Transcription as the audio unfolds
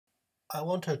I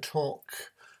want to talk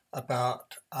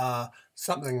about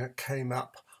something that came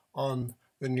up on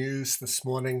the news this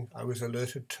morning. I was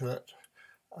alerted to it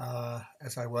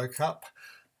as I woke up,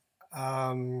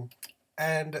 and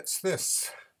it's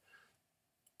this.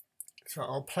 So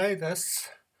I'll play this.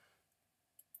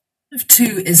 Of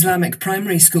two Islamic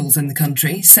primary schools in the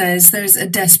country says there's a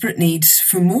desperate need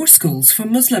for more schools for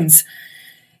Muslims.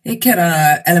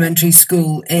 Ikira Elementary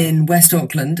School in West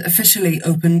Auckland officially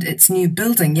opened its new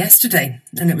building yesterday,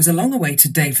 and it was a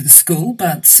long-awaited day for the school,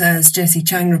 but as Jessie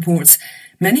Chang reports,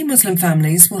 many Muslim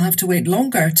families will have to wait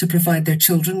longer to provide their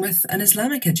children with an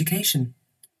Islamic education.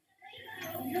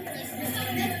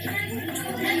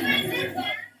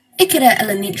 Ikira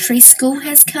Elementary School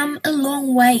has come a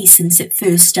long way since it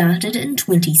first started in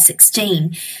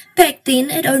 2016. Back then,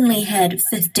 it only had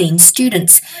 15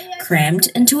 students, crammed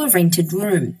into a rented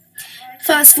room.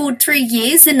 Fast forward 3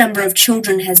 years, the number of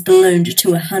children has ballooned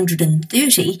to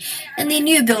 130, and their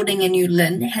new building in New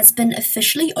Lynn has been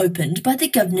officially opened by the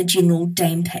Governor-General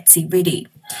Dame Patsy Reddy.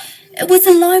 It was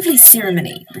a lively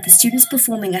ceremony, with the students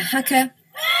performing a haka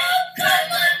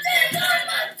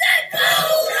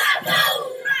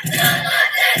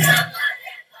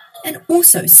and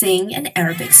also singing an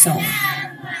Arabic song.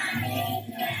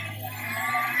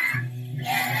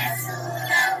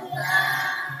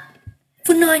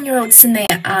 For 9-year-old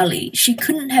Samaya Ali, she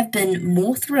couldn't have been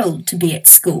more thrilled to be at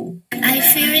school. I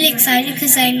feel really excited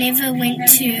because I never went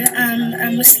to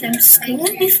a Muslim school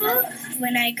before.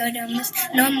 When I go to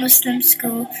a non-Muslim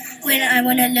school, when I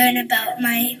want to learn about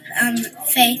my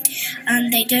faith,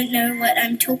 they don't know what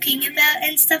I'm talking about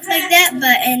and stuff like that.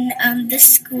 But in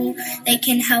this school, they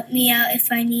can help me out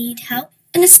if I need help.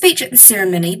 In a speech at the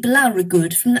ceremony, Bilal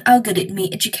Ragood from the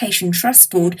Algoritmi Education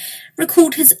Trust Board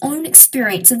recalled his own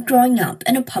experience of growing up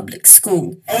in a public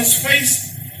school. I was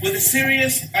faced with a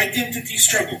serious identity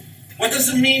struggle. What does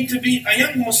it mean to be a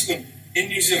young Muslim in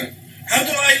New Zealand? How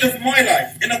do I live my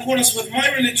life in accordance with my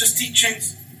religious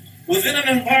teachings within an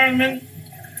environment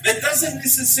that doesn't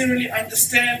necessarily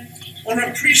understand or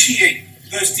appreciate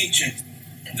those teachings?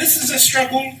 This is a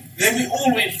struggle that we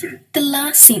all went through. The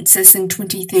last census in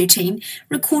 2013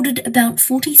 recorded about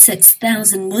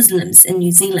 46,000 Muslims in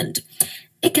New Zealand.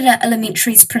 Ikira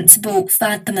Elementary's principal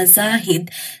Fatima Zahid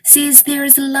says there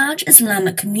is a large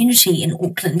Islamic community in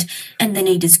Auckland and the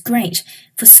need is great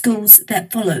for schools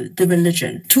that follow the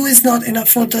religion. 2 is not enough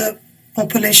for the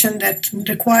population that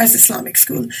requires Islamic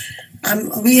school.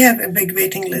 We have a big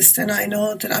waiting list, and I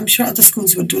know that I'm sure other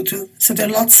schools will do too. So there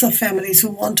are lots of families who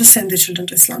want to send their children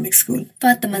to Islamic school.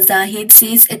 Fatima Zahid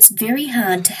says it's very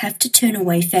hard to have to turn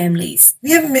away families.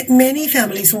 We have many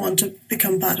families who want to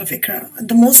become part of Ikra.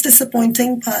 The most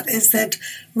disappointing part is that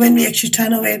when we actually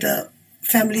turn away the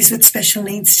families with special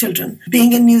needs children.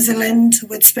 Being in New Zealand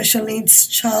with special needs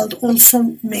child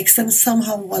also makes them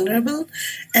somehow vulnerable.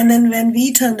 And then when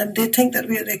we turn them, they think that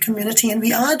we are their community, and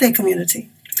we are their community.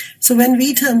 So when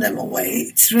we turn them away,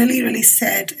 it's really, really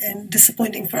sad and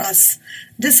disappointing for us.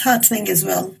 Disheartening as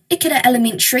well. Ikira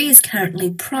Elementary is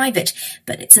currently private,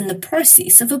 but it's in the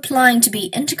process of applying to be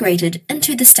integrated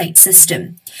into the state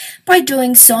system. By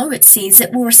doing so, it says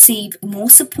it will receive more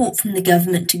support from the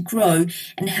government to grow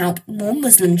and help more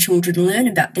Muslim children learn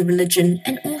about their religion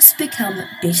and also become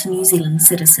better New Zealand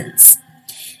citizens.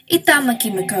 I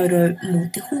tāmaki makauro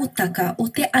mō te hōtaka o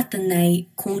te ata nei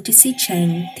ko te si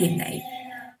Chang tēnei.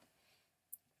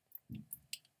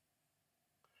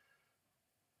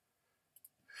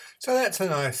 So that's a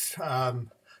nice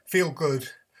feel-good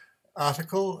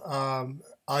article,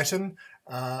 item,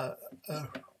 a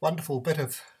wonderful bit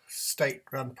of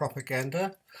state-run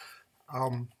propaganda.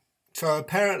 So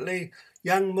apparently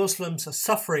young Muslims are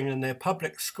suffering in their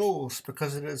public schools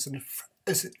because it is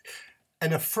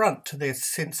an affront to their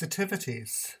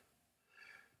sensitivities.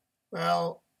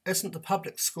 Well, isn't the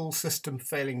public school system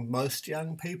failing most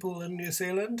young people in New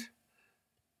Zealand?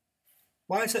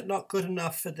 Why is it not good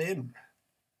enough for them?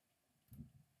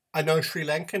 I know Sri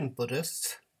Lankan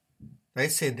Buddhists. They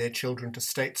send their children to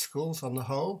state schools on the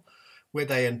whole, where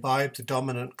they imbibe the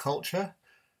dominant culture,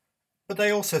 but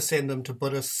they also send them to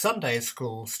Buddhist Sunday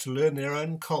schools to learn their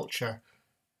own culture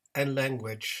and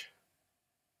language.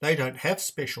 They don't have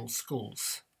special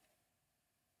schools.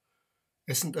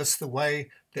 Isn't this the way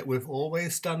that we've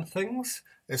always done things?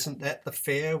 Isn't that the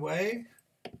fair way?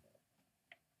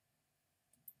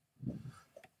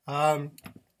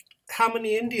 How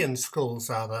many Indian schools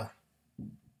are there?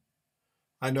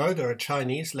 I know there are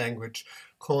Chinese language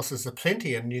courses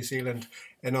aplenty in New Zealand,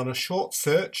 and on a short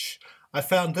search I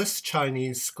found this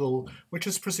Chinese school, which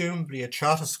is presumably a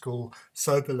charter school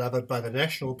so beloved by the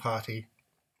National Party.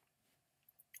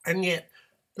 And yet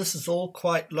this is all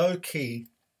quite low-key.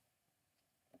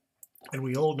 And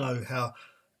we all know how,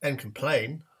 and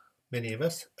complain, many of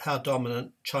us, how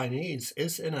dominant Chinese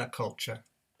is in our culture.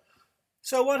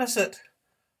 So what is it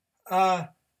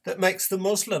that makes the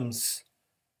Muslims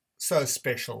so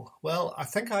special? Well, I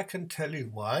think I can tell you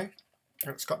why.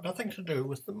 It's got nothing to do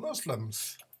with the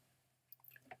Muslims.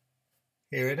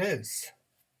 Here it is.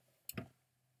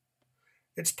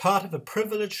 It's part of a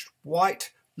privileged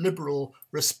white liberal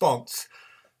response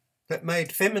that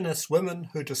made feminist women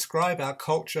who describe our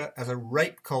culture as a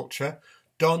rape culture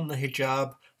don the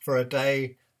hijab for a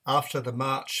day after the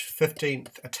March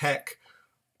 15th attack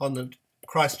on the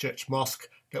Christchurch Mosque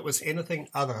that was anything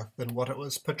other than what it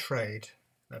was portrayed.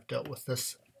 I've dealt with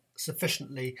this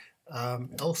sufficiently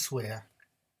elsewhere.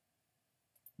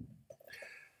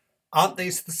 Aren't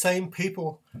these the same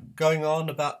people going on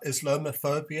about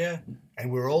Islamophobia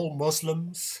and we're all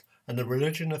Muslims and the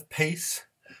religion of peace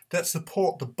that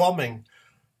support the bombing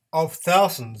of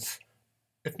thousands,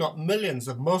 if not millions,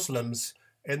 of Muslims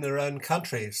in their own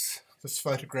countries? This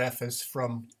photograph is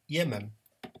from Yemen.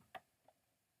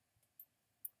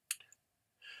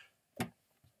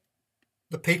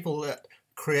 The people that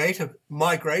create a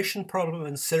migration problem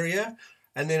in Syria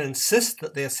and then insist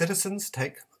that their citizens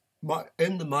take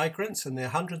in the migrants in their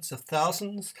hundreds of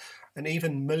thousands and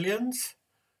even millions?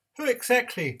 Who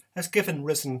exactly has given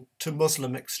risen to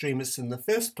Muslim extremists in the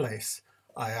first place,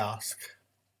 I ask?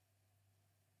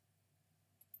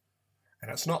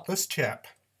 And it's not this chap.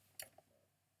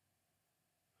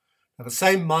 Now, the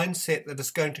same mindset that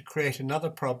is going to create another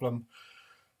problem.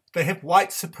 They have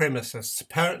white supremacists.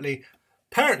 Apparently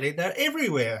they're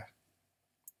everywhere.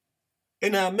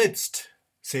 In our midst,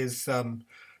 says the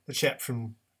chap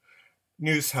from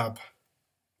News Hub,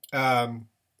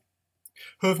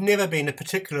 who have never been a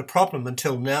particular problem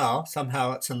until now.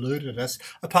 Somehow it's eluded us,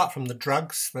 apart from the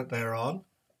drugs that they're on.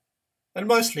 And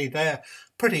mostly they're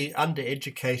pretty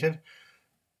undereducated.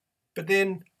 But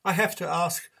then I have to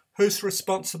ask, who's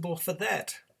responsible for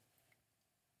that?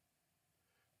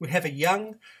 We have a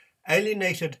young,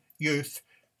 alienated youth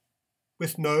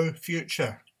with no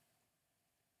future.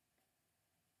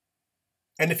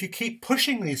 And if you keep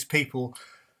pushing these people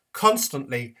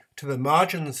constantly to the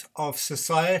margins of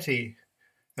society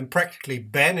and practically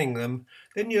banning them,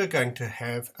 then you're going to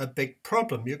have a big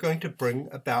problem. You're going to bring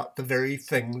about the very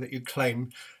thing that you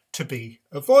claim to be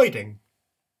avoiding.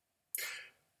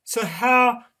 So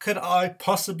how could I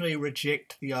possibly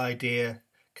reject the idea,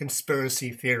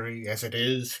 conspiracy theory as it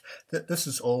is, that this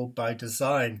is all by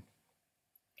design?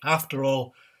 After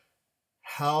all,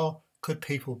 how could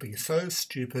people be so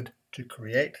stupid to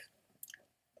create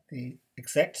the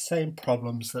exact same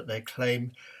problems that they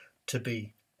claim to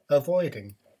be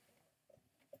avoiding?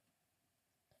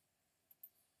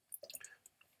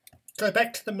 So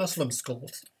back to the Muslim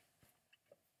schools.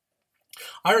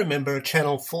 I remember a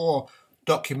Channel 4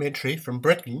 documentary from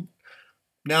Britain,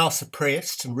 now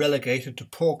suppressed and relegated to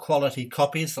poor quality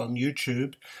copies on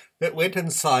YouTube, that went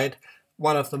inside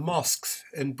one of the mosques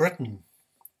in Britain.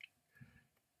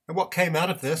 And what came out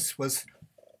of this was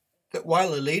that while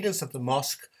the leaders of the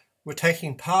mosque were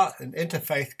taking part in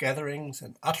interfaith gatherings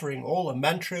and uttering all the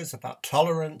mantras about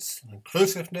tolerance and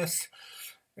inclusiveness,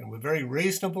 and were very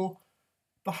reasonable,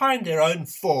 behind their own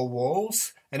four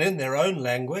walls and in their own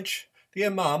language, the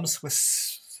imams were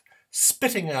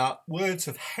spitting out words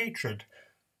of hatred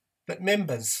that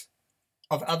members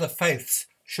of other faiths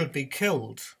should be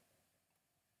killed.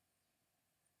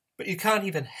 But you can't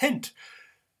even hint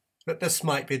that this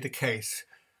might be the case,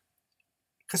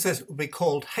 because this would be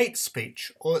called hate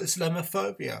speech or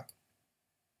Islamophobia.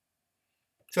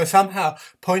 So somehow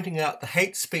pointing out the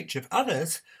hate speech of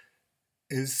others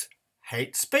is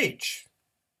hate speech.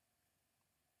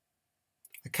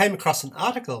 I came across an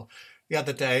article the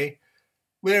other day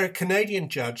where a Canadian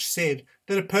judge said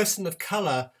that a person of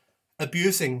colour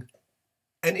abusing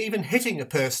and even hitting a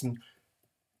person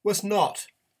was not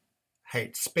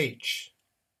hate speech.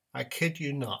 I kid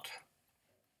you not.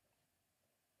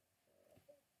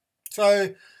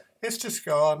 So let's just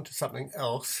go on to something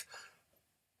else.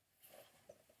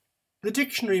 The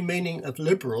dictionary meaning of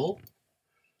liberal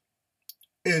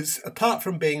is, apart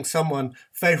from being someone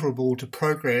favourable to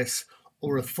progress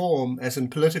or reform as in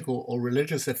political or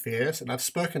religious affairs, and I've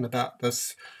spoken about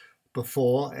this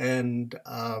before, and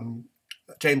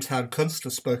James Howard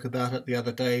Kunstler spoke about it the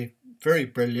other day very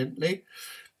brilliantly,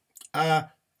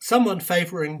 someone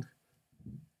favouring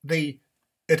the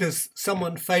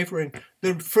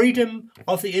freedom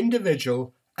of the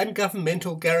individual and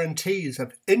governmental guarantees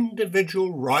of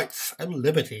individual rights and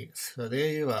liberties. So there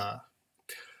you are.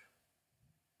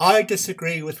 I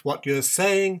disagree with what you're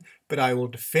saying, but I will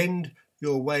defend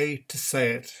your way to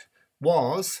say it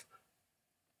was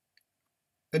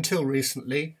until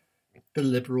recently, the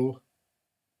liberal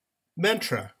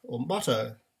mantra or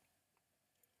motto.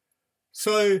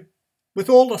 So with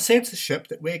all the censorship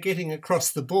that we're getting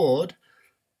across the board,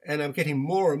 and I'm getting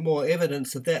more and more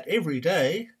evidence of that every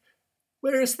day,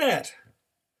 where is that?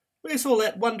 Where's all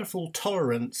that wonderful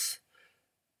tolerance?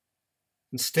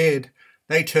 Instead,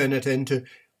 they turn it into,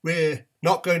 we're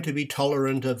not going to be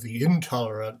tolerant of the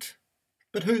intolerant.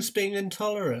 But who's being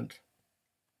intolerant?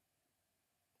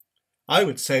 I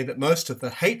would say that most of the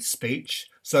hate speech,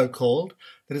 so-called,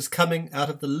 that is coming out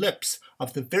of the lips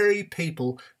of the very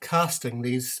people casting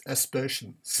these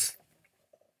aspersions.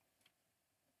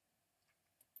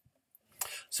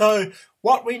 So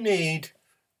what we need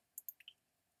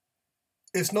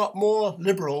is not more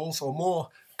liberals or more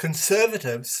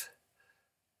conservatives,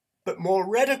 but more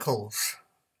radicals.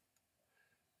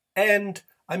 And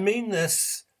I mean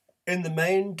this in the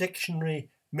main dictionary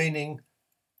meaning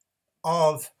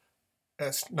of,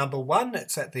 number one,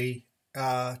 it's at the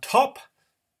top,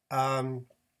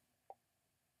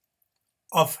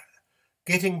 of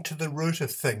getting to the root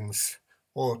of things,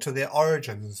 or to their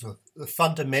origins, or the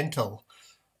fundamental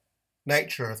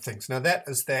nature of things. Now that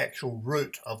is the actual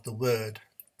root of the word,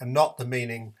 and not the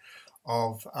meaning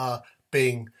of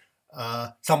being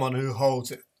someone who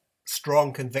holds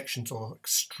strong convictions or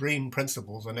extreme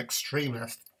principles, an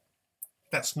extremist.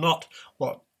 That's not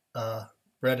what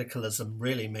radicalism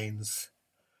really means.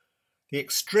 The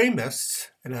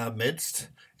extremists in our midst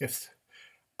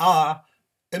are,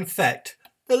 in fact,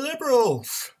 the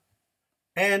liberals.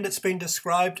 And it's been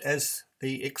described as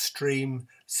the extreme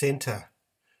centre.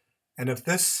 And of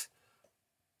this,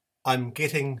 I'm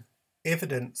getting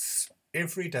evidence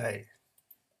every day.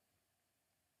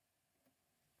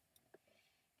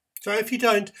 So if you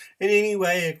don't in any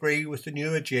way agree with the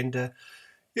new agenda,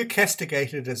 you're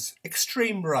castigated as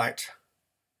extreme right,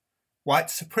 white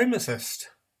supremacist,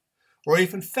 or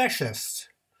even fascist,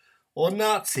 or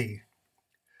Nazi.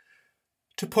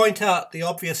 To point out the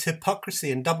obvious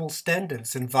hypocrisy and double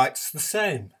standards invites the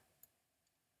same.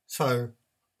 So,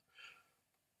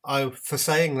 for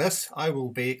saying this, I will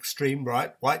be extreme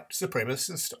right, white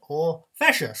supremacist, or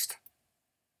fascist.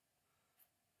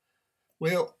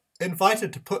 We're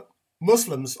invited to put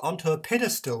Muslims onto a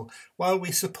pedestal while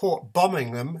we support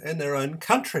bombing them in their own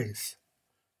countries.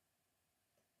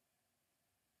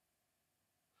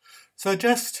 So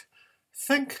just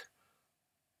think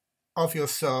of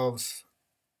yourselves,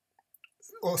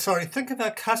 think of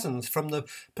our cousins from the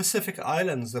Pacific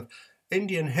Islands, of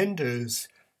Indian Hindus,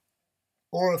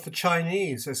 or of the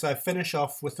Chinese, as I finish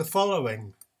off with the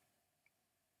following.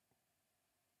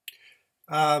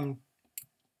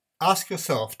 Ask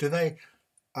yourself, do they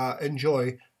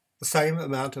enjoy the same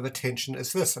amount of attention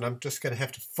as this? And I'm just going to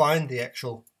have to find the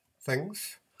actual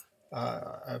things. I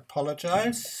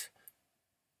apologize.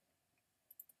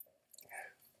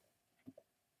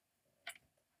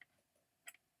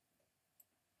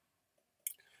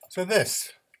 So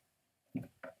this.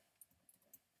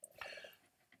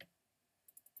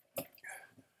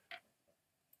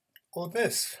 Or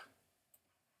this.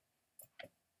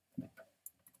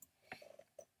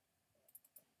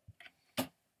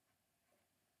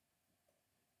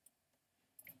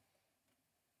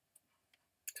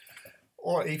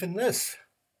 Or even this.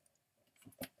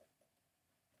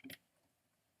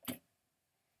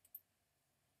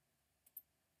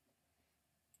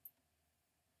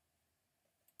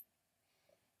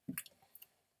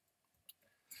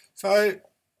 So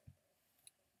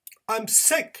I'm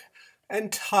sick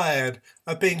and tired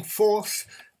of being forced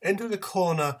into the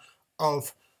corner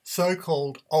of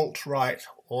so-called alt-right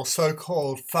or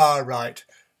so-called far-right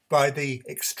by the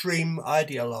extreme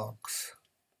ideologues.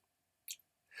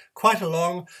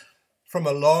 From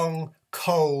a long,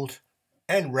 cold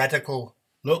and radical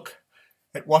look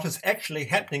at what is actually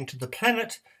happening to the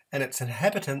planet and its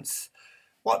inhabitants,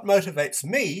 what motivates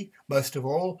me most of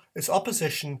all is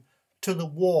opposition to the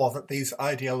war that these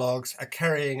ideologues are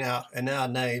carrying out in our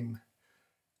name,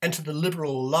 and to the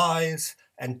liberal lies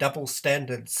and double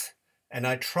standards. And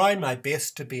I try my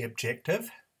best to be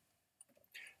objective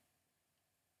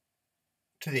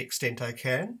to the extent I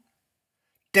can.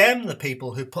 Damn the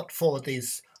people who put forward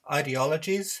these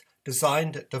ideologies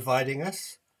designed at dividing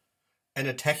us and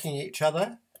attacking each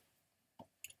other.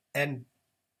 And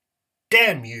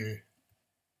damn you.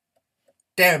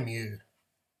 Damn you.